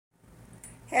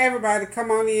Hey everybody,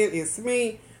 come on in. It's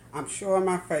me. I'm showing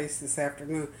my face this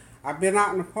afternoon. I've been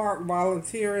out in the park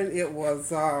volunteering. It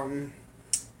was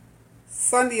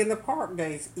Sunday in the Park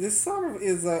Days. This sort of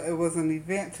it was an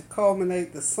event to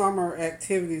culminate the summer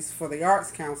activities for the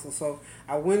Arts Council. So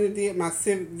I went and did my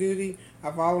civic duty.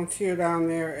 I volunteered down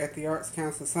there at the Arts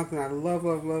Council, something I love,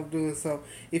 love, love doing. So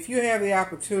if you have the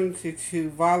opportunity to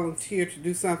volunteer to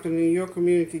do something in your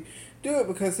community, do it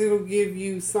because it'll give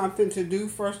you something to do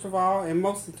first of all, and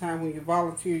most of the time when you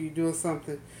volunteer, you're doing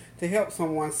something to help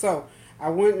someone. So I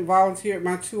went and volunteered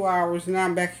my 2 hours. Now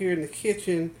I'm back here in the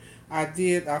kitchen. I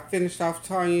finished off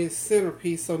Tanya's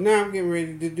centerpiece, so now I'm getting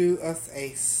ready to do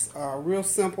us a real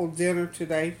simple dinner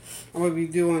today. I'm going to be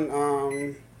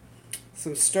doing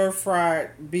some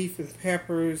stir-fried beef and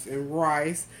peppers and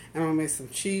rice, and I'm going to make some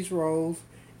cheese rolls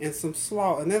and some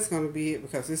slaw, and that's going to be it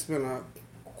because it's been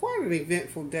quite an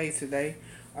eventful day today.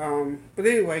 But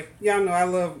anyway, y'all know I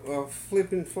love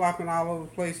flipping, flopping all over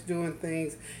the place, doing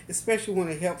things, especially when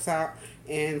it helps out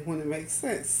and when it makes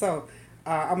sense. So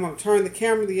I'm going to turn the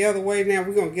camera the other way now.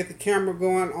 We're going to get the camera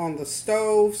going on the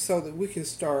stove so that we can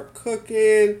start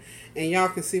cooking. And y'all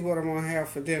can see what I'm going to have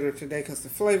for dinner today because the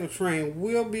flavor train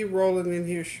will be rolling in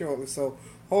here shortly. So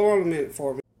hold on a minute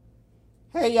for me.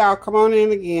 Hey y'all, come on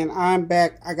in again. I'm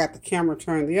back. I got the camera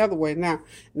turned the other way now.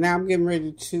 Now I'm getting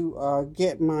ready to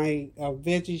get my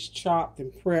veggies chopped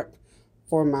and prepped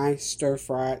for my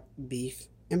stir-fried beef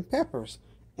and peppers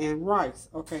and rice.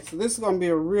 Okay, so this is going to be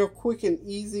a real quick and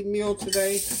easy meal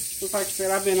today. Just like I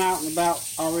said, I've been out and about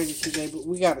already today, but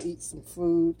we got to eat some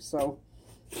food. So,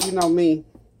 you know me,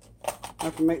 I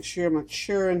have to make sure I'm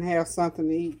mature and have something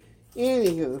to eat.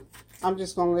 Anywho, I'm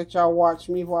just going to let y'all watch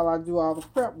me while I do all the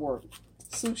prep work.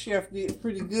 Sous Chef did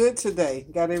pretty good today.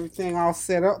 Got everything all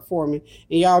set up for me.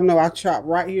 And y'all know I chop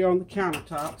right here on the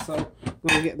countertop. So I'm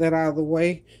going to get that out of the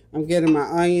way. I'm getting my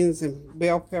onions and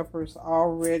bell peppers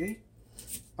all ready.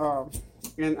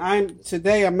 And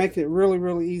today I'm making it really,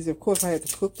 really easy. Of course, I had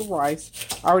to cook the rice.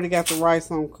 I already got the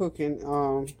rice on cooking.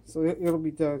 So it'll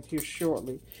be done here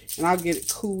shortly. And I'll get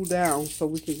it cooled down so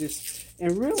we can just...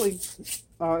 And really,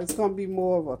 it's going to be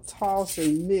more of a toss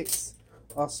and mix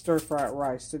stir-fried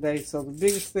rice today. So the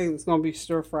biggest thing that's going to be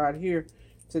stir-fried here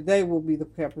today will be the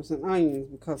peppers and onions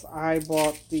because I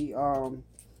bought the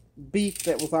beef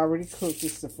that was already cooked.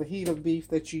 It's the fajita beef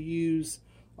that you use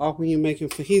when you're making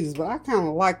fajitas. But I kind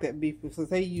of like that beef because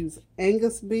they use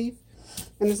Angus beef,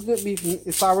 and it's good beef.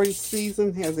 It's already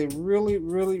seasoned, has a really,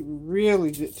 really,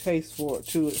 really good taste to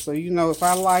it. So you know, if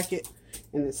I like it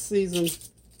and it's seasoned,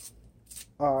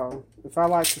 if I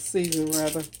like the season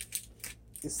rather,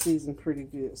 it's seasoned pretty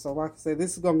good. So like I said,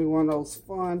 this is going to be one of those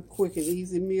fun, quick, and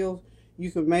easy meals.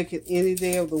 You can make it any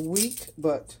day of the week,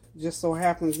 but just so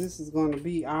happens this is going to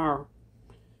be our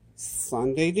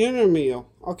Sunday dinner meal.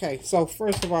 Okay, so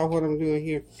first of all, what I'm doing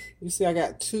here, you see I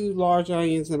got 2 large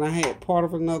onions, and I had part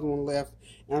of another one left,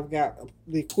 and I've got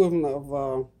the equivalent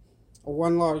of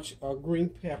 1 large green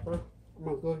pepper. I'm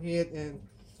going to go ahead and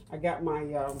I got my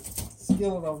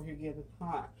skillet over here getting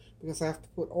hot because I have to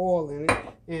put oil in it.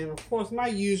 And of course, my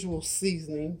usual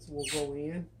seasonings will go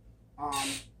in.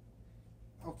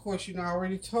 Of course, you know, I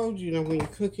already told you, when you're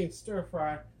cooking stir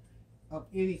fry of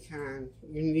any kind,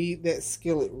 you need that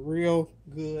skillet real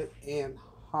good and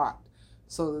hot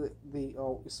so that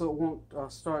so it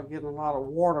won't start getting a lot of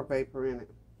water vapor in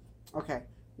it. Okay,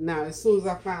 now as soon as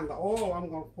I find the oil, I'm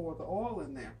going to pour the oil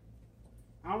in there.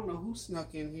 I don't know who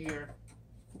snuck in here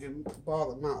and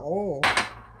bothered my oil.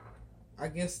 I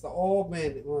guess the oil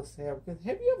bandit must have. Because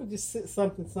have you ever just sit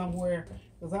something somewhere?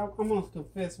 Because I'm going to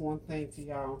confess one thing to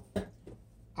y'all.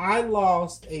 I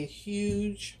lost a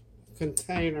huge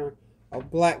container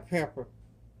of black pepper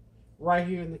right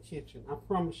here in the kitchen. I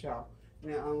promise y'all.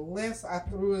 Now, unless I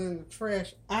threw it in the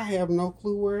trash, I have no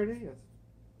clue where it is.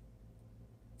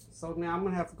 So now I'm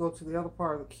going to have to go to the other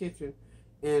part of the kitchen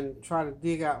and try to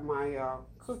dig out my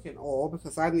cooking oil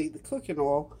because I need the cooking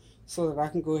oil so that I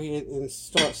can go ahead and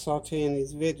start sauteing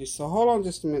these veggies. So hold on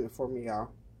just a minute for me, y'all.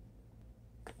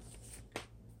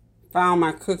 Found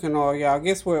my cooking oil, y'all.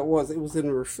 Guess where it was? It was in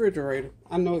the refrigerator.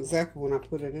 I know exactly when I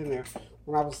put it in there.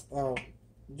 When I was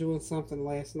doing something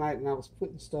last night and I was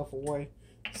putting stuff away.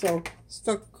 So,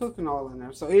 stuck the cooking oil in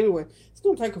there. So anyway, it's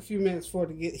going to take a few minutes for it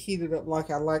to get heated up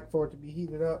like I like for it to be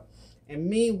heated up. And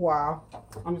meanwhile,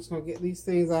 I'm just going to get these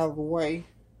things out of the way.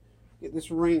 Get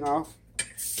this ring off.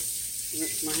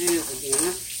 Rinse my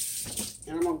hands again.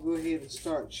 And I'm going to go ahead and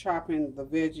start chopping the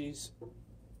veggies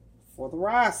for the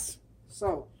rice.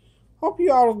 So, hope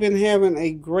you all have been having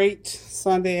a great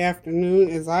Sunday afternoon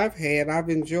as I've had. I've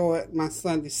enjoyed my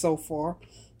Sunday so far.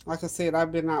 Like I said,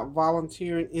 I've been out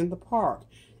volunteering in the park.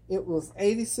 It was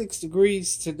 86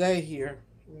 degrees today here.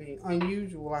 I mean,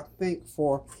 unusual, I think,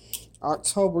 for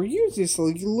October. Usually it's a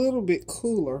little bit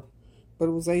cooler, but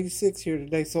it was 86 here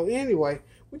today. So anyway,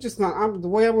 we're just gonna, the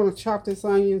way I'm gonna chop this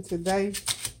onion today,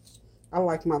 I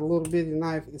like my little bitty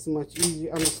knife. It's much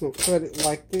easier. I'm just gonna cut it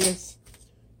like this,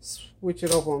 switch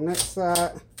it over on that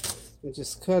side, and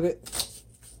just cut it.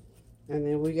 And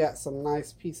then we got some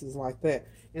nice pieces like that.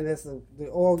 And as the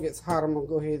oil gets hot, I'm gonna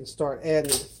go ahead and start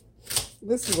adding it.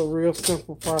 This is a real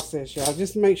simple process, y'all.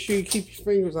 Just make sure you keep your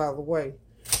fingers out of the way.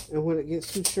 And when it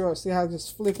gets too short, see how I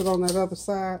just flip it on that other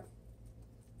side?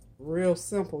 Real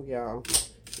simple, y'all.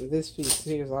 And this piece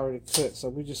here is already cut, so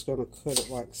we're just going to cut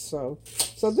it like so.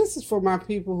 So this is for my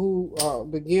people who are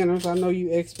beginners. I know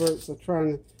you experts are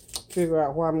trying to figure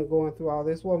out why I'm going through all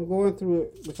this. Well, I'm going through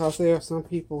it because there are some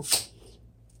people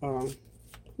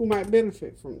who might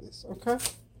benefit from this, okay?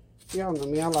 Y'all know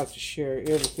me. I like to share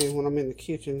everything when I'm in the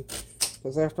kitchen.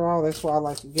 Because after all, that's why I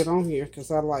like to get on here. Because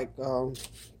I like for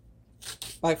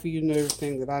you to know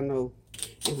everything that I know.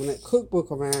 And when that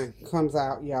cookbook of mine comes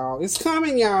out, y'all, it's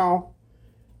coming, y'all.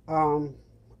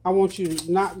 I want you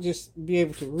to not just be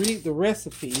able to read the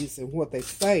recipes and what they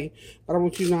say, but I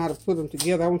want you to know how to put them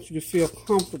together. I want you to feel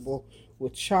comfortable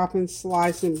with chopping,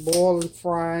 slicing, boiling,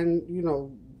 frying, you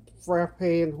know,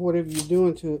 frapping, whatever you're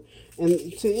doing to it.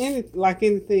 And to any, like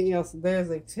anything else, there's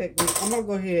a technique. I'm going to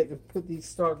go ahead and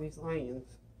start these onions.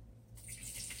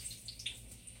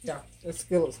 Yeah, the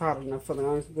skillet's hot enough for the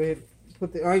onions. Go ahead and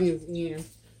put the onions in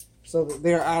so that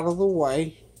they're out of the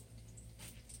way.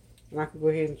 And I can go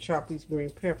ahead and chop these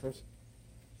green peppers.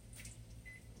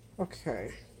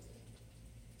 Okay.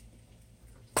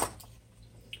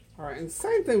 Alright, and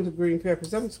same thing with the green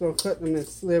peppers. I'm just going to cut them in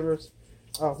slivers.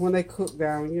 When they cook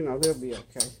down, you know, they'll be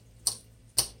okay.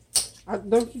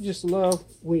 Don't you just love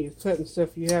when you're cutting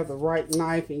stuff, you have the right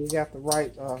knife and you got the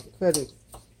right cutting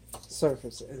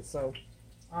surface. And so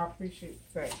I appreciate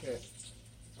the fact that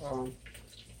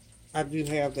I do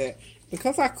have that.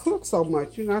 Because I cook so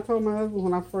much, you know, I told my husband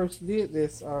when I first did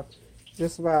this,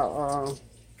 just about,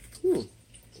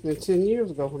 it's been 10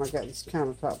 years ago when I got this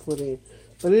countertop put in.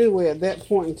 But anyway, at that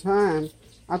point in time,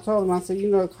 I told him, I said, you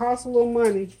know, it costs a little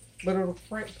money, but it'll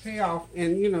pay off.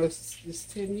 And, you know, it's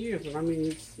 10 years, and I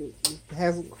mean, it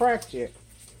hasn't cracked yet.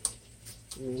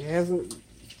 I mean, it hasn't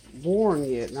worn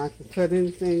yet, and I can cut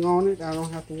anything on it. I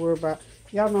don't have to worry about,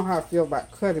 y'all know how I feel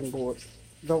about cutting boards.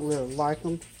 Don't really like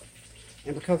them.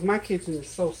 And because my kitchen is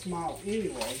so small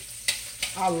anyway,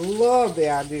 I love the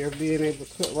idea of being able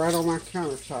to cook right on my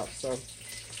countertop. So,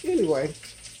 anyway,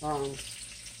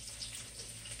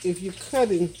 if you're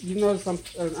cutting, you notice I'm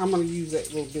going to use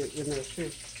that little bit in there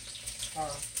too.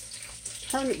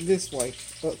 Turn it this way,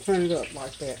 turn it up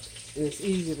like that. And it's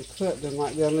easier to cut than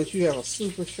like that unless you have a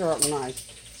super sharp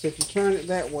knife. So if you turn it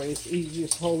that way, it's easy.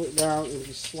 Just hold it down and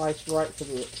just slice right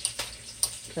through it.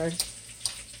 Okay?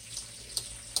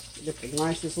 Get the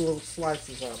nicest little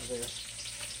slices out of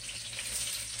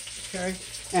there. Okay?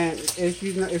 And if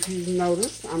you've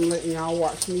noticed, I'm letting y'all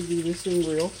watch me do this in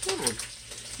real time.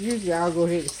 Usually I'll go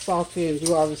ahead and saute and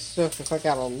do all this stuff if I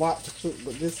got a lot to cook,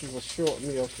 but this is a short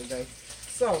meal today.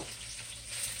 So,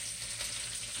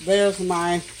 there's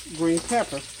my green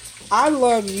peppers. I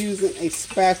love using a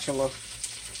spatula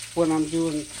when I'm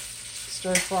doing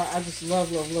stir fry. I just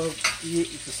love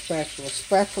using the spatula.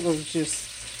 Spatulas just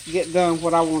get done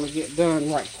what I want to get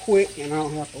done right quick, and I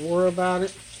don't have to worry about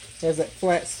it. It has that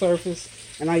flat surface,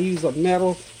 and I use a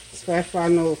metal spatula. I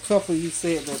know a couple of you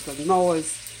said that the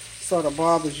noise sort of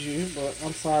bothers you, but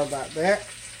I'm sorry about that.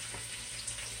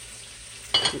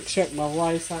 Check my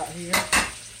rice out here.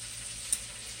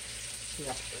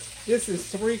 Yeah, this is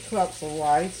 3 cups of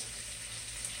rice.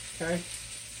 Okay,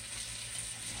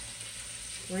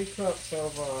 3 cups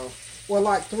of well,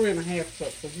 like 3.5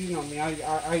 cups. Because you know me,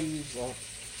 I use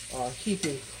a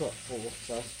heaping cup full.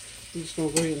 So I'm just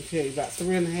gonna go ahead and tell you about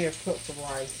 3.5 cups of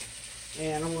rice,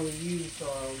 and I'm gonna use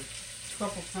a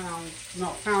couple pounds,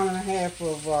 no, 1.5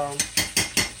 pounds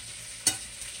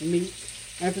of meat.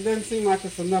 And if it doesn't seem like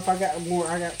it's enough, I got more.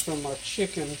 I got some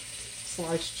chicken,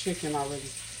 sliced chicken already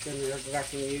in there that I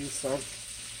can use. So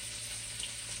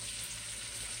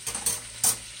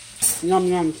yum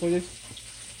yum, please.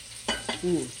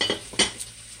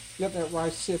 Let that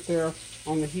rice sit there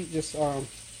on the heat just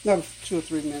another 2 or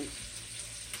 3 minutes.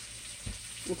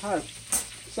 Okay.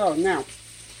 So now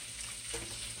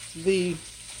the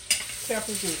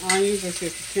peppers and onions. Let's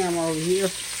get the camera over here.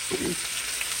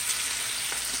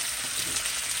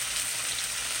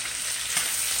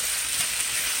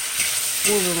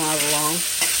 Moving right along.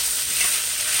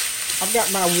 I've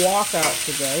got my wok out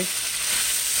today.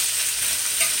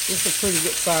 This is a pretty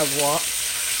good size wok.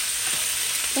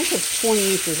 I think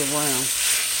 20 inches around.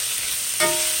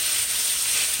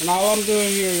 And all I'm doing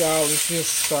here, y'all, is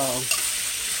just,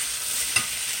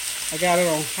 I got it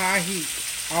on high heat.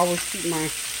 I always keep my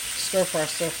stir fry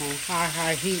stuff on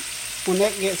high heat. When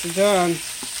that gets done,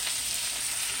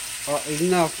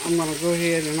 enough, I'm going to go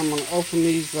ahead and I'm going to open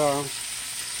these,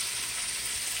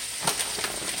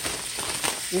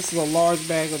 this is a large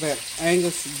bag of that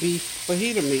Angus beef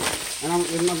fajita meat. And I'm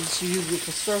just using it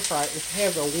for stir fry. It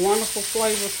has a wonderful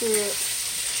flavor to it.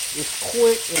 It's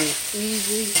quick and it's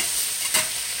easy.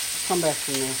 Come back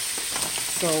from there.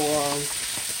 So,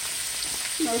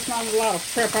 you know, it's not a lot of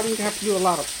prep. I didn't have to do a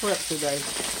lot of prep today.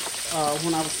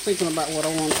 When I was thinking about what I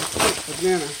wanted to cook for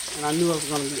dinner, and I knew I was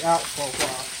going to be out for a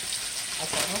while, I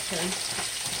thought, okay,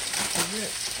 that's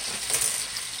it.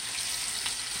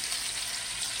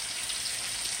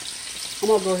 I'm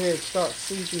going to go ahead and start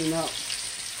seasoning up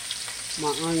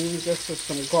my onions just with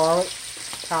some garlic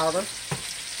powder.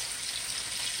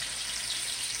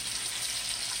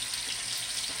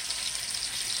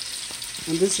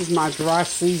 And this is my dry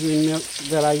seasoning mix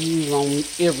that I use on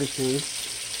everything.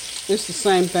 It's the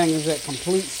same thing as that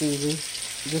complete seasoning.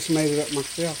 Just made it up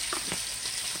myself.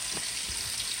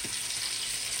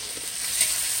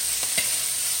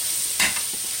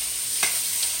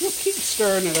 We'll keep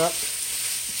stirring it up.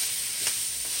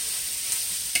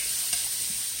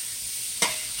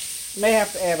 May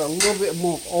have to add a little bit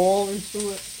more oil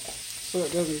into it so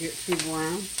it doesn't get too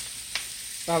brown.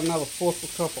 About another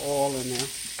 1/4 cup of oil in there.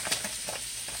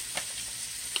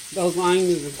 Those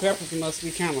onions and peppers must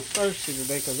be kind of thirsty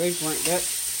today because they drank that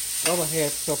other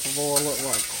 1/2 cup of oil up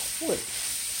like quick.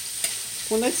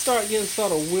 When they start getting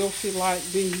sort of wilty like,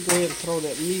 then you go ahead and throw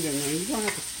that meat in there. You don't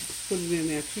have to put it in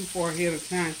there too far ahead of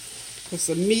time because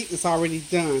the meat is already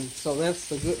done. So that's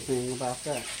the good thing about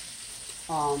that.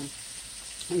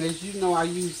 And as you know, I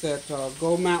use that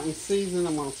Gold Mountain seasoning.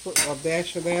 I'm going to put a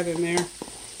dash of that in there.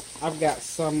 I've got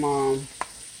some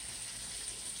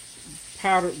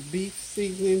powdered beef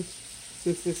seasoning,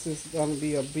 since this is going to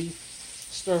be a beef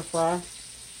stir fry.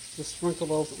 Just sprinkle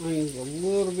those onions a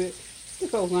little bit.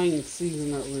 Get those onions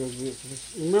seasoned up real good.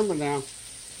 Just remember now,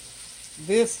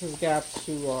 this has got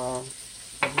to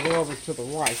absorb into the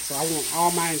rice. So I want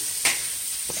all my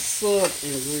sub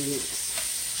ingredients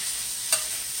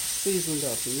seasoned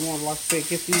up. And you want to, like I said,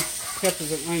 get these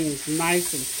peppers and onions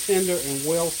nice and tender and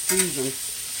well seasoned.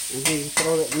 And then you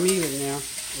throw that meat in there.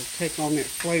 It'll take on that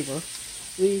flavor.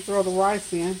 Then you throw the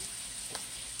rice in, and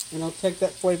it'll take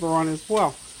that flavor on as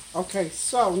well. Okay,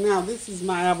 so now this is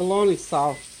my abalone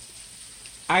sauce.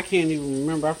 I can't even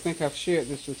remember. I think I've shared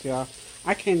this with y'all.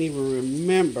 I can't even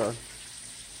remember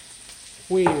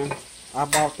when I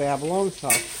bought the abalone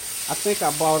sauce. I think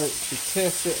I bought it to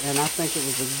test it, and I think it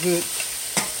was a good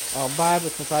buy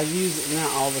because I use it now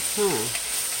all the time.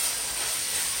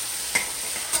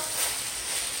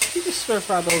 You just stir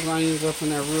fry those onions up in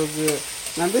there real good.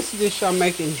 Now this dish I'm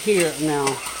making here now,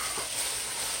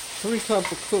 3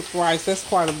 cups of cooked rice. That's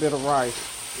quite a bit of rice.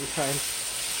 Okay.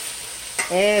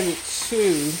 Added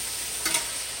to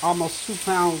almost 2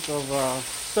 pounds of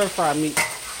stir fry meat.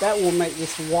 That will make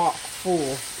this wok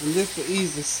full, and this will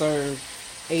easily serve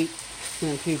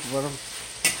 8-10 people. But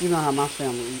you know how my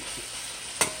family eats.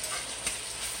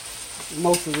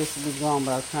 Most of this will be gone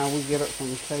by the time we get up from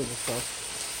the table. So.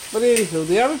 But anywho,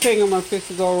 the other thing I'm going to fix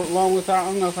to go along with, I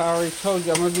don't know if I already told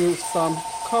you, I'm going to do some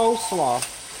coleslaw.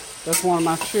 That's one of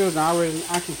my children.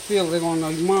 I can feel it. They're going to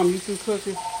know, Mom, you can cook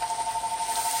it?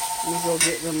 Let me go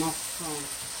get them off the phone.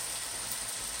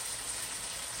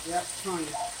 Yep,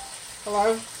 Tanya.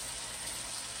 Hello?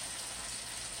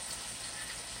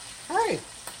 Hey.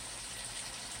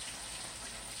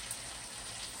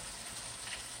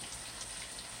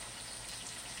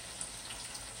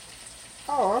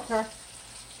 Oh, okay.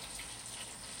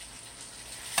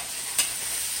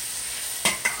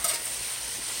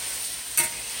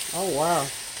 Oh, wow.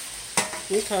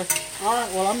 Okay. All right,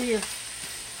 well, I'm here.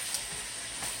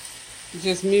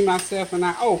 Just me, myself, and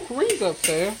I. Oh, Kareem's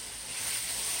upstairs.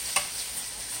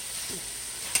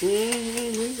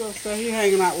 He's upstairs. He's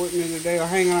hanging out with me today, or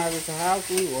hanging out at the house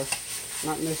anyway.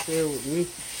 Not necessarily with me.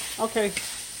 Okay.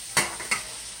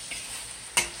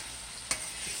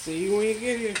 See you when you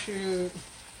get here, shoot.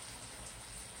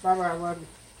 Bye-bye, love you.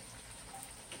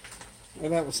 Well,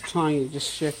 that was Tanya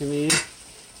just checking in.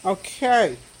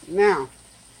 Okay. Now,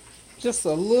 just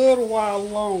a little while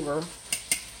longer.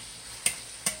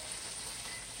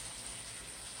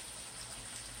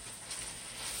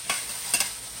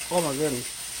 Oh my goodness.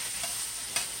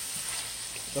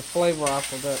 The flavor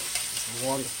off of that is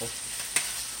wonderful.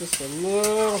 Just a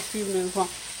little few minutes long.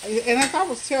 And as I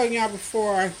was telling y'all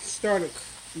before I started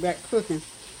back cooking,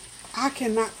 I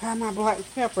cannot find my black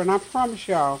pepper, and I promise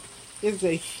y'all, it's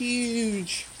a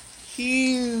huge,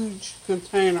 huge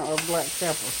container of black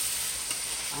pepper.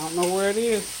 I don't know where it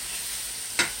is.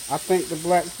 I think the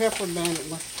black pepper bandit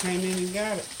must have came in and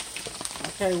got it.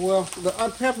 Okay, well, the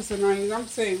peppers and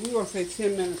onions, we're going to say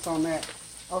 10 minutes on that.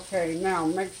 Okay, now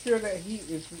make sure that heat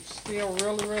is still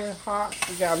really, really hot.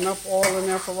 We got enough oil in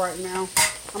there for right now.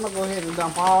 I'm going to go ahead and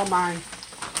dump all my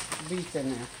beef in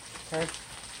there, okay?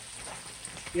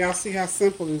 Y'all see how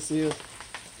simple this is.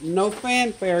 No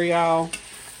fanfare, y'all.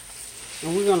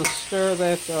 And we're going to stir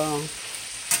that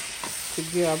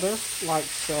together like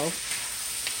so.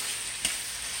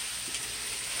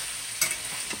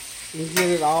 And get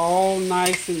it all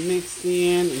nice and mixed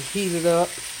in and heat it up.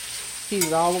 Heat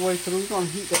it all the way through. We're going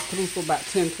to heat that through for about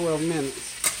 10-12 minutes.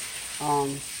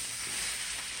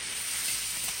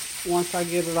 Once I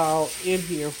get it all in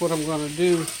here, what I'm going to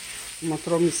do, I'm going to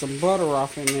throw me some butter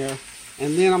off in there.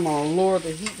 And then I'm going to lower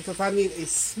the heat because I need a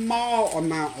small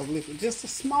amount of liquid. Just a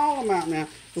small amount now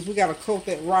because we got to coat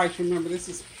that rice. Remember, this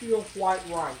is pure white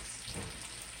rice.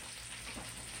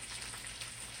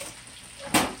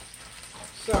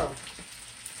 So,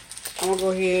 I'm going to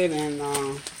go ahead and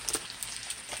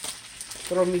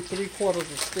throw me 3/4 of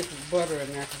a stick of butter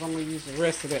in there because I'm going to use the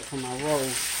rest of that for my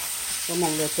rolls. So I'm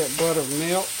going to let that butter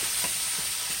melt.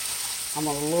 I'm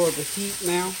going to lower the heat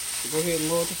now. Go ahead and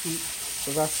lower the heat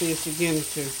because I see it's beginning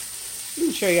to. Let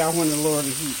me show y'all when to lower the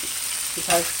heat.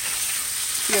 Okay?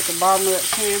 See at the bottom of that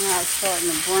pan how it's starting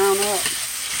to brown up?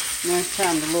 Now it's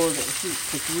time to lower the heat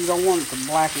because we don't want it to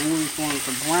blacken. We just want it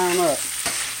to brown up.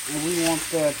 And we want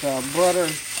that butter,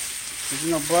 because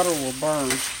you know butter will burn.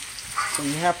 So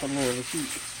you have to lower the heat.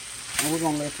 And we're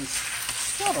going to let this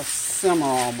sort of simmer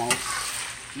almost.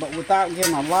 But without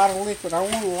getting a lot of liquid. I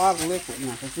want a lot of liquid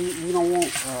now because we don't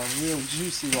want real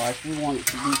juicy rice. We want it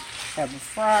to have a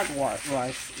fried white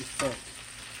rice effect.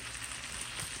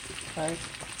 Okay.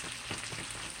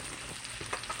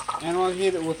 And I'll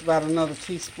hit it with about another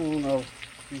teaspoon of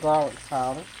garlic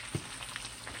powder.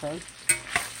 Okay.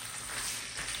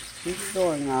 Keep it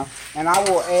going now. And I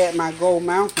will add my Gold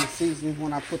Mountain seasoning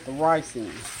when I put the rice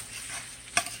in.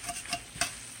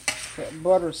 That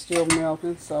butter is still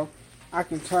melting, so I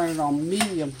can turn it on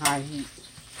medium-high heat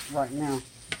right now.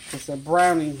 Because the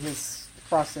browning, his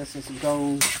process is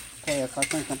going past. I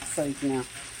think I'm safe now.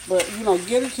 But, you know,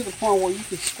 get it to the point where you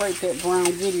can scrape that brown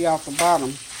goodie off the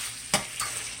bottom.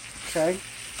 Okay?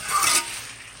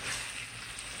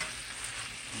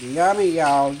 Yummy,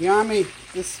 y'all. Yummy.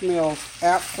 This smells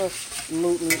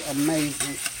absolutely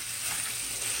amazing.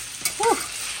 Whew.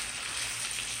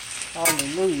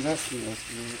 Hallelujah. That smells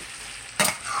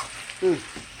good.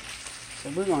 So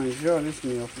we're going to enjoy this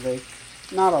meal today.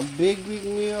 Not a big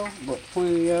meal, but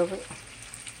plenty of it.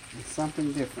 And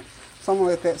something different. So I'm going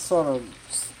to let that sort of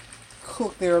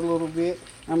cook there a little bit.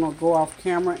 I'm going to go off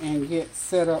camera and get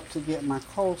set up to get my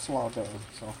coleslaw done.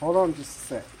 So hold on just a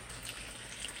sec.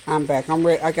 I'm back. I'm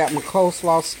ready. I got my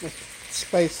coleslaw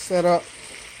space set up.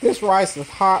 This rice is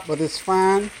hot, but it's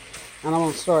fine. And I'm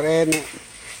going to start adding it.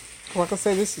 Like I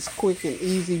say, this is quick and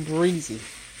easy breezy.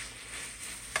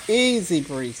 Easy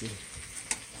breezy.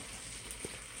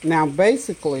 Now,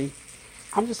 basically,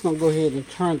 I'm just going to go ahead and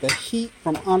turn the heat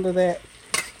from under that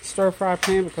stir fry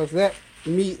pan because that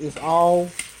meat is all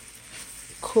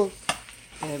cooked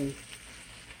and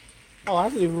oh, I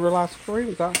didn't even realize Kareem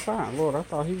was outside. Lord, I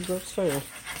thought he was upstairs.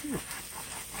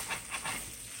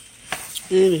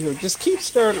 Anywho, just keep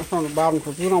stirring it from the bottom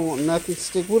because we don't want nothing to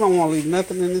stick. We don't want to leave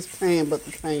nothing in this pan but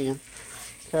the pan.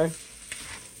 Okay?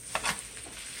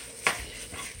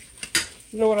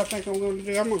 You know what I think I'm going to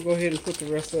do? I'm going to go ahead and put the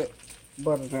rest of that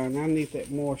butter down. I need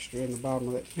that moisture in the bottom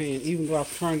of that pan. Even though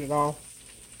I've turned it off,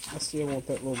 I still want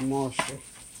that little moisture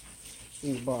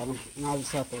in the bottom. And I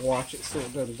just have to watch it so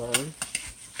it doesn't burn.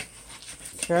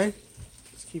 Okay,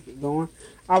 let's keep it going.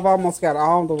 I've almost got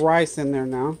all the rice in there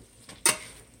now.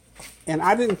 And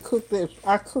I didn't cook this.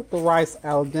 I cooked the rice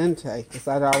al dente because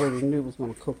I already knew it was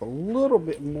going to cook a little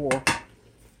bit more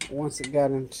once it got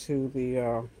into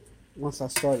the, once I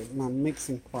started my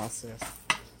mixing process.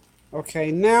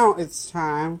 Okay, now it's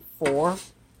time for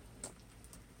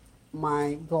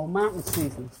my Gold Mountain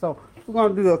seasoning. So we're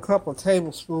going to do a couple of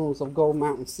tablespoons of Gold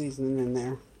Mountain seasoning in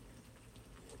there.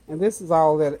 And this is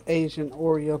all that Asian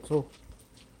Oriental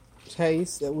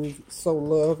taste that we so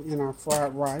love in our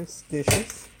fried rice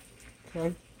dishes.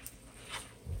 Okay.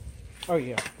 Oh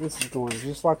yeah, this is going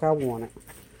just like I want it.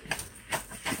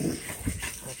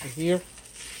 Over here.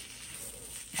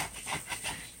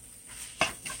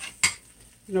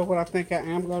 You know what I think I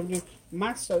am going to do?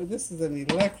 My stove, this is an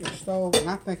electric stove, and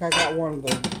I think I got one of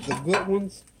the good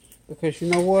ones. Because you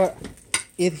know what?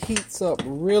 It heats up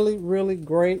really, really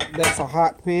great. That's a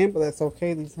hot pan, but that's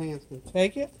okay. These hands can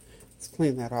take it. Let's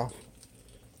clean that off.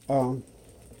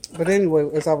 But anyway,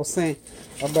 as I was saying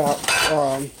about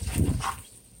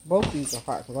both these are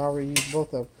hot because I already used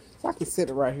both of them. So I can sit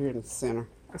it right here in the center.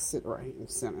 Let's sit right here in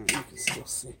the center and you can still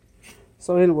see.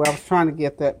 So anyway, I was trying to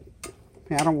get that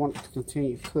pan. I don't want it to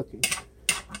continue cooking.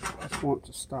 I just want it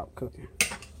to stop cooking.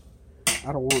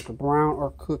 I don't want it to brown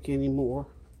or cook anymore.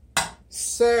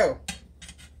 So,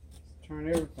 turn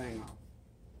everything off.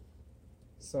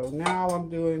 So now all I'm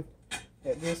doing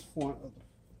at this point of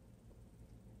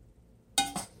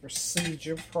the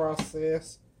procedure,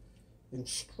 process,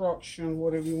 instruction,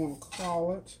 whatever you want to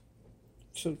call it,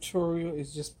 tutorial,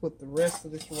 is just put the rest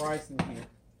of this rice in here.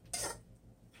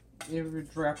 Every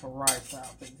drop of rice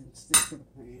out that can stick to the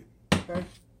pan. Okay?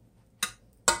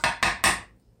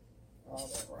 All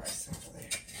that rice out there.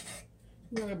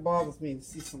 You know, it bothers me to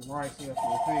see some rice left in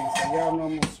the pan. So y'all know I'm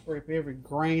going to scrape every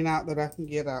grain out that I can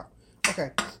get out.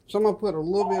 Okay, so I'm going to put a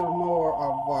little bit more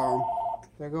of,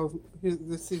 there goes,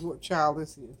 let's see what child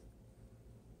this is.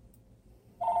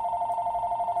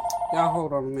 Y'all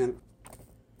hold on a minute.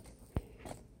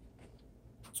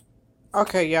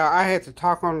 Okay, y'all, I had to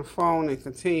talk on the phone and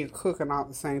continue cooking all at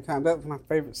the same time. That was my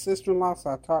favorite sister-in-law, so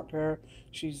I talked to her.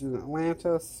 She's in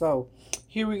Atlanta. So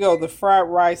here we go. The fried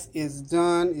rice is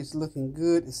done. It's looking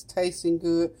good. It's tasting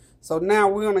good. So now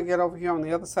we're going to get over here on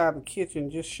the other side of the kitchen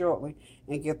just shortly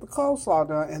and get the coleslaw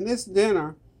done. And this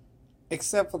dinner,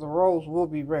 except for the rolls, will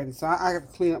be ready. So I have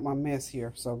to clean up my mess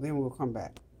here. So then we'll come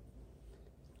back.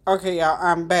 Okay, y'all,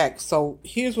 I'm back. So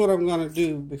here's what I'm going to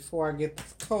do before I get the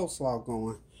coleslaw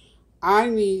going. I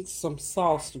need some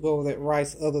sauce to go with that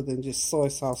rice other than just soy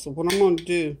sauce. So what I'm going to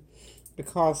do,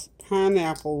 because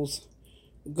pineapples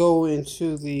go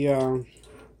into the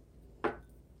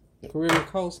Caribbean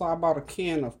coleslaw, I bought a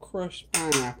can of crushed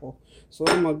pineapple. So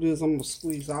what I'm going to do is I'm going to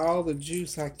squeeze all the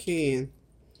juice I can,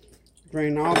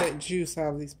 drain all that juice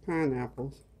out of these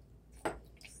pineapples. And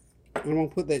I'm going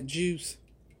to put that juice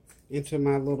into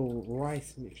my little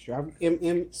rice mixture.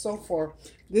 And so far,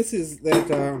 this is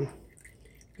that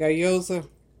gyoza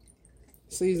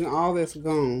season, all that's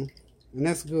gone, and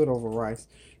that's good over rice.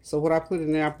 So what I put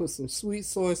in there, I put some sweet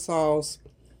soy sauce,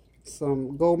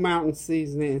 some Gold Mountain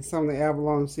seasoning, and some of the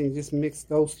abalone seasoning. Just mix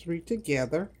those three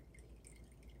together.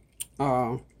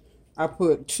 I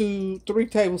put 3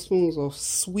 tablespoons of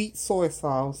sweet soy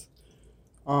sauce,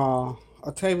 a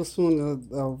tablespoon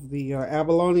of the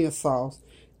abalone sauce,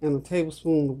 and a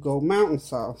tablespoon of Gold Mountain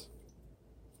sauce.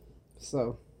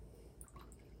 So,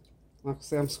 like I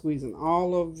said, I'm squeezing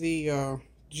all of the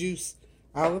juice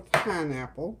out of the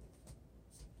pineapple.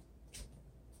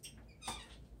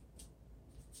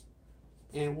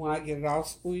 And when I get it all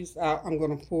squeezed out, I'm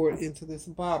going to pour it into this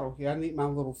bottle here. I need my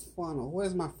little funnel.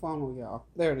 Where's my funnel, y'all?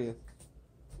 There it is.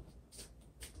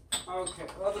 Okay,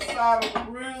 other side of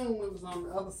the room. It was on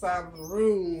the other side of the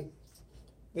room.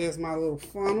 There's my little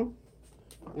funnel.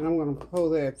 And I'm going to pour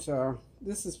that.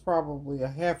 This is probably a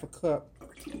half a cup.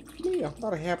 Yeah,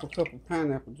 about a half a cup of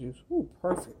pineapple juice. Ooh,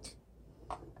 perfect.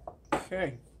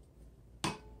 Okay.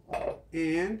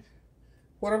 And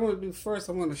what I'm going to do first,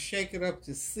 I'm going to shake it up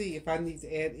to see if I need to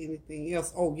add anything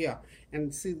else. Oh, yeah.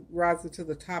 And see, rising to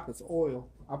the top is oil.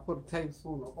 I'll put a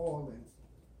tablespoon of oil in.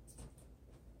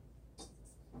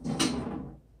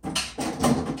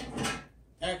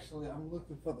 Actually, I'm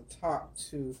looking for the top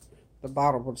to the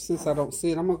bottom. But since I don't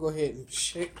see it, I'm going to go ahead and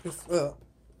shake this up.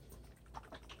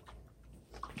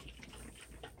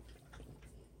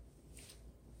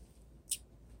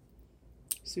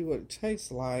 See what it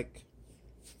tastes like.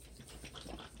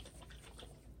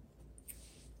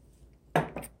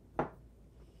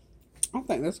 I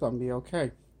think that's going to be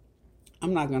okay.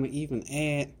 I'm not going to even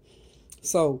add.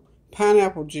 So,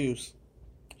 pineapple juice.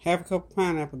 Half a cup of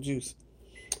pineapple juice.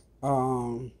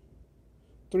 3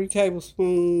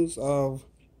 tablespoons of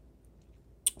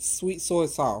sweet soy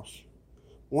sauce.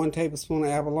 1 tablespoon of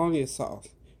abalone sauce.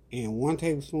 And 1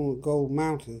 tablespoon of Gold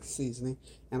Mountain seasoning.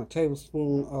 And a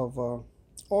tablespoon of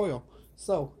oil.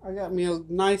 So, I got me a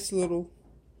nice little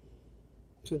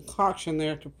concoction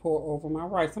there to pour over my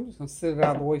rice. I'm just going to set it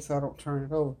out of the way so I don't turn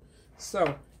it over.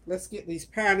 So, let's get these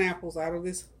pineapples out of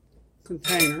this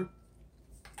container.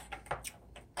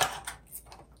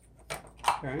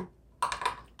 Okay.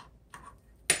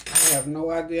 I have no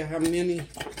idea how many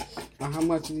or how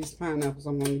much of these pineapples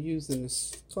I'm going to use in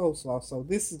this coleslaw. So,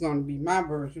 this is going to be my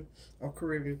version of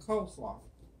Caribbean coleslaw.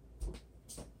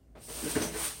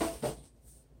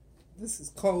 This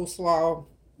is coleslaw,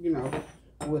 you know,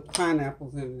 with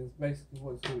pineapples in it. Is basically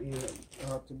what it's going to end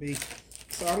up to be.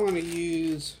 So I'm going to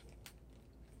use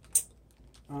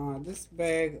this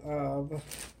bag of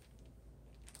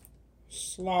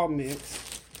slaw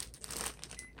mix.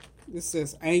 This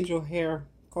says angel hair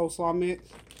coleslaw mix.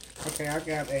 Okay, I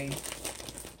got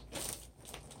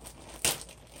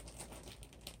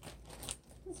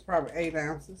it's probably 8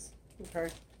 ounces.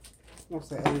 Okay, I'm gonna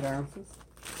say 8 ounces.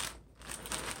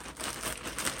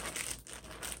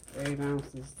 8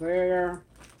 ounces there,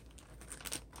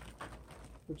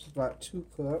 which is about 2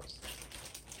 cups.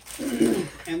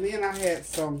 And then I had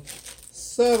some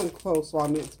southern coleslaw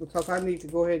mix because I need to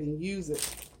go ahead and use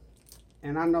it.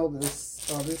 And I know this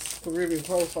Caribbean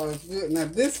coleslaw is good. Now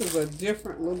this is a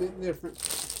little bit different.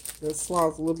 The slaw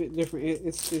is a little bit different.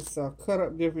 It's cut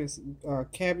up different. It's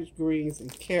cabbage, greens,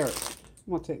 and carrots.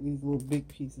 I'm gonna take these little big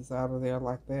pieces out of there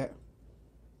like that.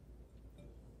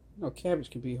 You know, cabbage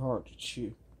can be hard to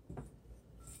chew.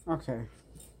 Okay,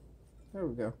 there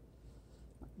we go.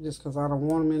 Just because I don't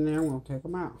want them in there, I'm going to take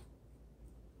them out.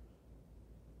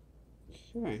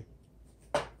 Okay.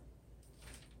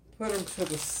 Put them to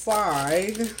the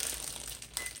side.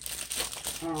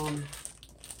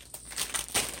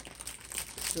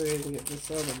 Go ahead and get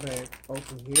this other bag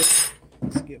open here.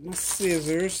 Let's get my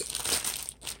scissors.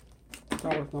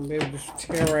 Thought I was going to be able to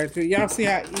tear right through. Y'all see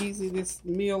how easy this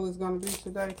meal is going to be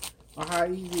today? Or how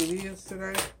easy it is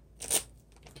today?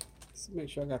 Let's make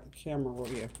sure I got the camera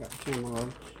rolling. Yeah, I got the camera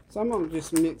rolling. So I'm going to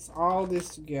just mix all this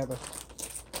together.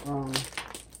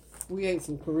 We ate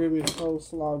some Caribbean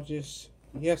coleslaw just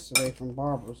yesterday from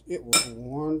Barbara's. It was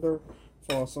wonderful.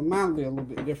 So mine will be a little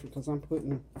bit different because I'm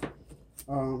putting,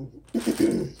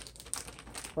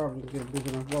 probably get a big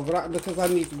enough bowl, but because I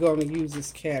need to go and use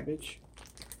this cabbage.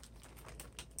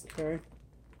 Okay.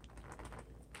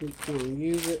 I'm going to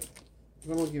use it.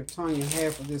 I'm going to give Tanya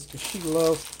half of this because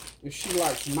she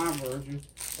likes my version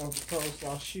of the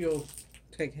coleslaw. She'll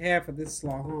take half of this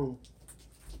slaw home.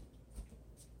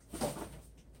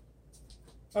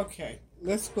 Okay,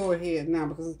 let's go ahead now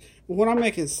because when I'm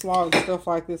making slaw and stuff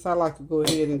like this, I like to go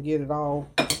ahead and get it all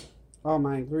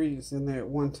my ingredients in there at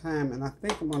one time. And I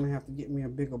think I'm going to have to get me a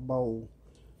bigger bowl.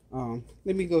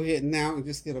 Let me go ahead now and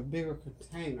just get a bigger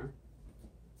container.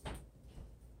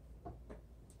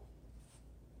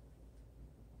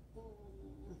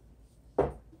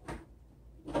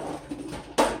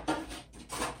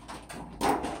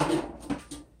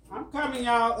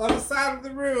 Y'all, other side of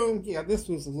the room. Yeah, this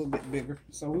one's a little bit bigger.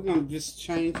 So we're going to just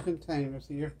change containers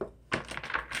here.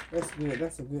 That's good.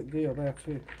 That's a good deal there,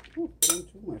 too. Ooh, not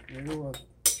too much. Really was.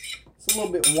 It's a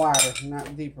little bit wider.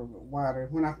 Not deeper, but wider.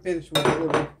 When I finish with it, it'll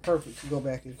be perfect to go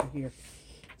back into here.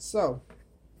 So,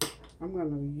 I'm going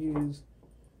to use...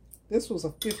 This was a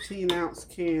 15-ounce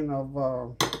can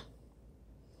of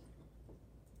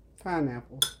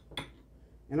pineapple.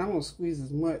 And I'm going to squeeze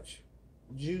as much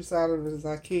juice out of it as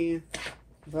I can.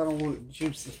 Because I don't want it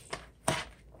juicy.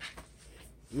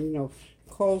 You know,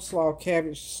 coleslaw,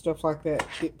 cabbage, stuff like that,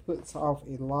 it puts off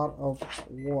a lot of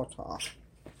water.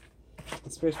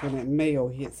 Especially when that mayo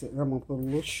hits it. And I'm going to put a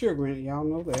little sugar in it. Y'all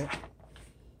know that.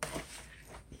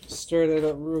 Stir that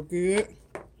up real good.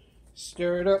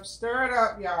 Stir it up,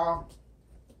 y'all.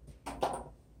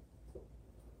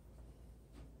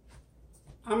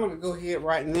 I'm going to go ahead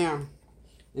right now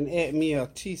and add me a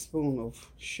teaspoon of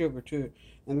sugar to it.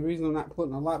 And the reason I'm not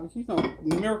putting a lot, because you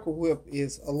know, Miracle Whip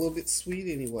is a little bit sweet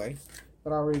anyway,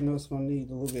 but I already know it's going to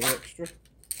need a little bit extra.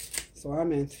 So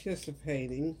I'm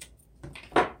anticipating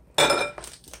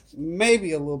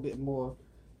maybe a little bit more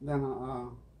than a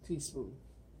teaspoon.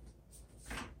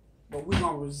 But we're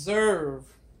going to reserve.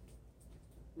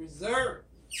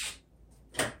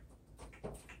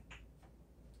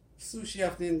 Sous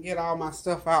chef didn't get all my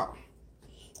stuff out.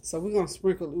 So we're going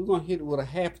to hit it with a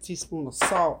half a teaspoon of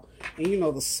salt. And you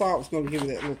know the salt is going to give it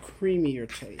that little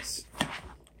creamier taste.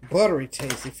 Buttery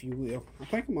taste, if you will. I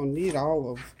think I'm going to need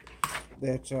all of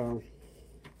that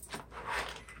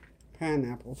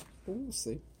pineapple. But we'll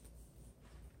see.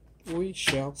 We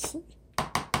shall see.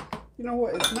 You know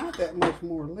what? It's not that much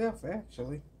more left,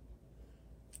 actually.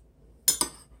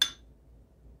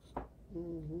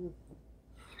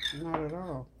 Not at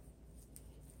all.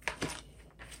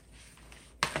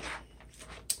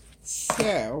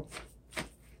 So,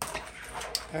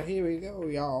 here we go,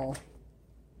 y'all.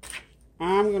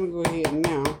 I'm going to go ahead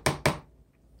now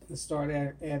and start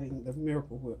adding the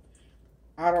Miracle Whip.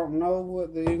 I don't know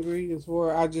what the ingredients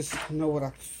were. I just know what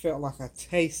I felt like I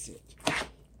tasted.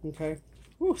 Okay.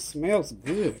 Ooh, smells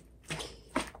good.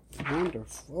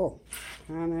 Wonderful.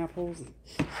 Pineapples and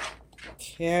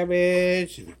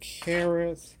cabbage and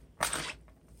carrots.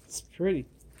 It's pretty.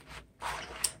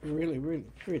 Really, really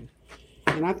pretty.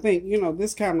 And I think, you know,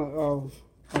 this kind of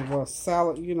a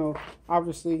salad, you know,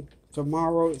 obviously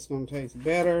tomorrow it's going to taste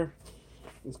better.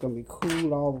 It's going to be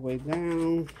cooled all the way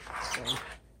down. So,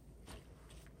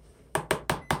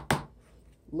 a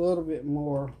little bit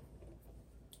more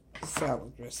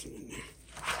salad dressing in there.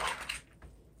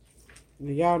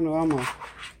 Now, y'all know I'm a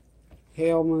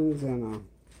Hellman's and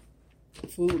a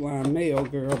Food Line mayo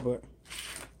girl, but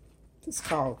this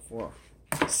called for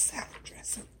salad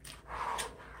dressing.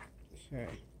 Okay.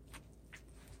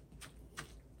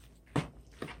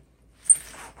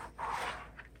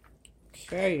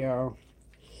 Okay, y'all.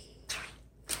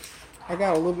 I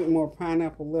got a little bit more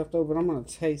pineapple left over, but I'm going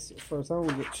to taste it first. I don't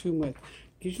want to get too much.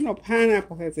 Because, you know,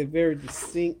 pineapple has a very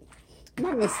distinct,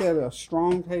 not necessarily a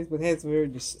strong taste, but it has a very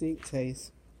distinct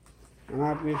taste. And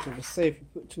I venture to say if you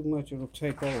put too much, it'll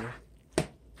take over.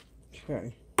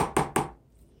 Okay.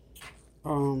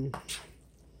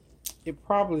 It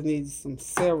probably needs some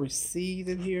celery seed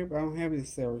in here, but I don't have any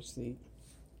celery seed.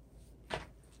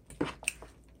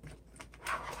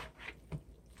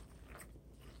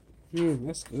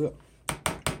 That's good.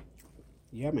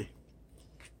 Yummy.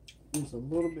 Use a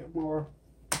little bit more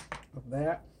of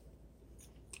that.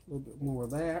 A little bit more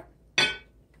of that.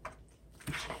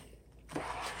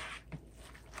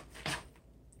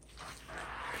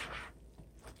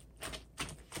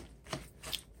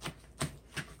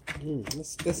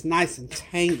 That's nice and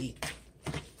tangy.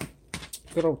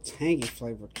 Good old tangy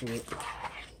flavor to it.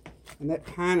 And that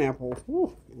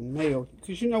pineapple, and mayo.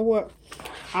 Because you know what?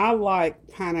 I like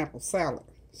pineapple salad.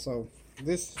 So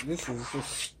this is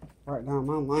just right down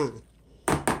my line.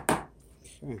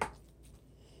 Okay.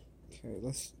 Okay,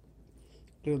 let's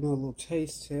do another little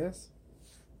taste test.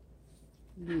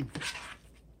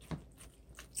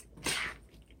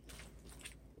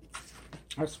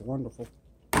 That's wonderful.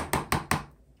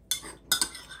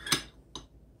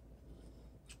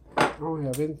 I don't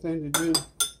have anything to do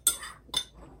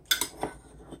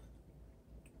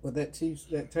with that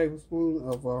tablespoon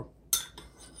of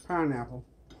pineapple.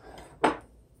 So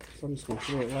I'm just going to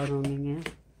throw it right on in there.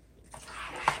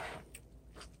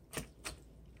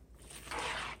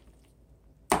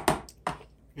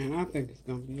 And I think it's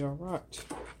going to be all right.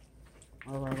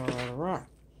 All right, all right, all right.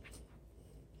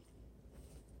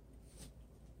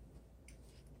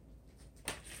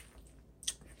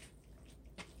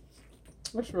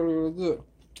 That's really, really good.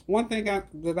 One thing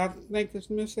that I think is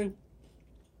missing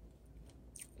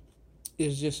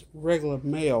is just regular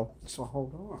mayo. So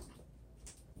hold on.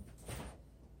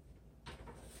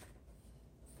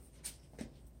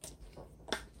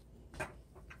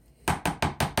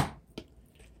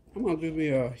 I'm going to do me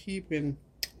a heaping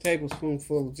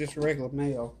tablespoonful of just regular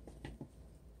mayo.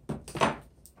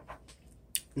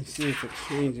 And see if it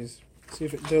changes. See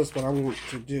if it does what I want it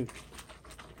to do.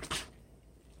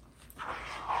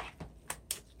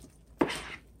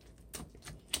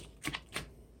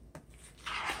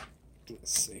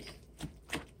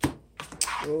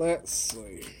 Let's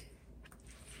see.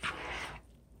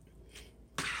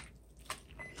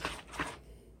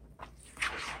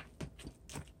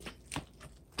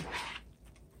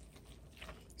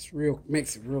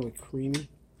 Makes it really creamy.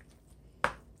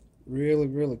 Really,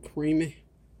 really creamy.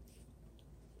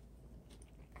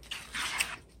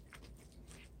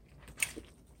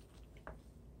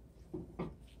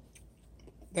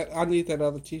 I need that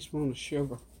other teaspoon of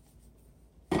sugar.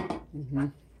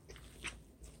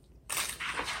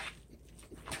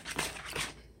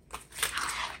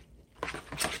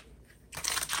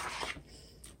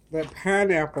 That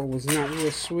pineapple was not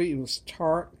real sweet, it was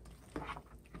tart.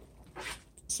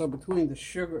 So between the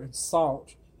sugar and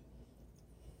salt,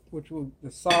 the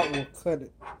salt will cut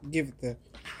it, give it the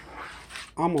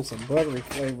almost a buttery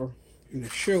flavor, and the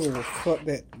sugar will cut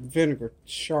that vinegar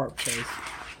sharp taste.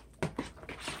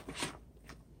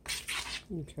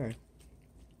 Okay.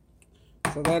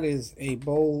 So that is a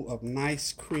bowl of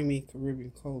nice creamy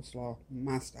Caribbean coleslaw,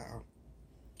 my style.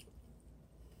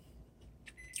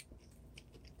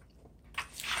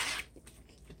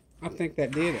 I think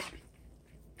that did it.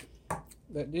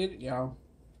 That did it, y'all.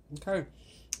 Okay.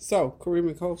 So,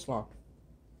 Caribbean coleslaw.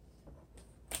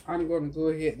 I'm going to go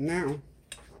ahead now.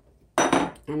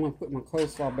 I'm going to put my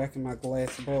coleslaw back in my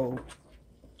glass bowl,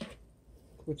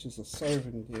 which is a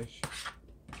serving dish.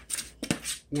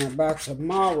 Now, by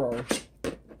tomorrow,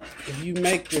 if you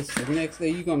make this the next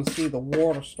day, you're going to see the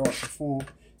water start to form.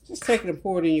 Just take it and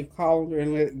pour it in your colander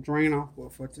and let it drain off.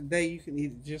 But for today, you can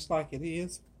eat it just like it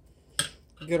is.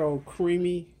 Good old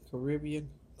creamy Caribbean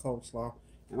coleslaw.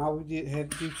 And all we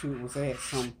had to do to it was add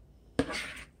some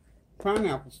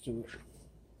pineapples to it.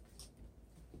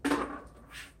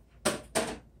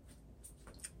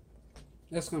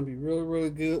 That's going to be really, really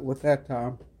good with that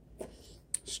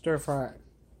stir fried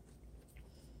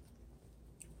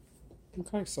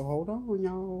Okay, so hold on,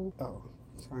 y'all. Oh,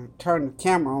 turn the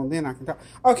camera on, then I can talk.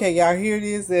 Okay, y'all, here it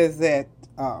is. There's that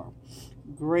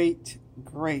great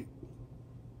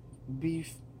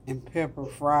beef and pepper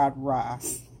fried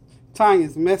rice.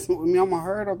 Tanya's messing with me on my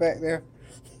hurdle back there.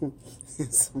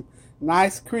 Some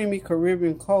nice creamy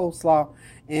Caribbean coleslaw,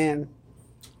 and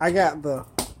I got the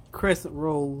crescent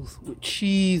rolls with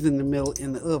cheese in the middle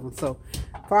in the oven. So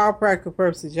for all practical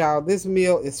purposes, y'all, this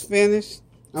meal is finished.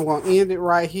 I'm going to end it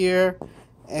right here.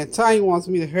 And Tanya wants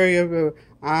me to hurry up.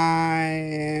 I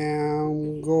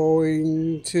am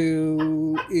going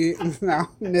to eat. Now,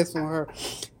 messing with her.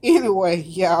 Anyway,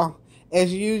 y'all,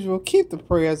 as usual, keep the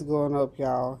prayers going up,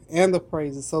 y'all, and the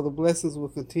praises, so the blessings will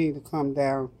continue to come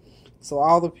down. So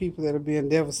all the people that are being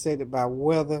devastated by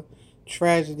weather,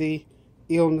 tragedy,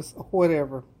 illness, or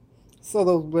whatever, so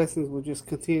those blessings will just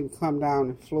continue to come down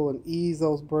and flow and ease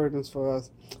those burdens for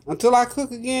us. Until I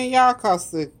cook again, y'all,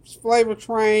 because the flavor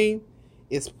train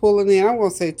is pulling in. I'm going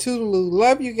to say toodaloo.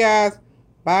 Love you guys.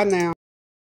 Bye now.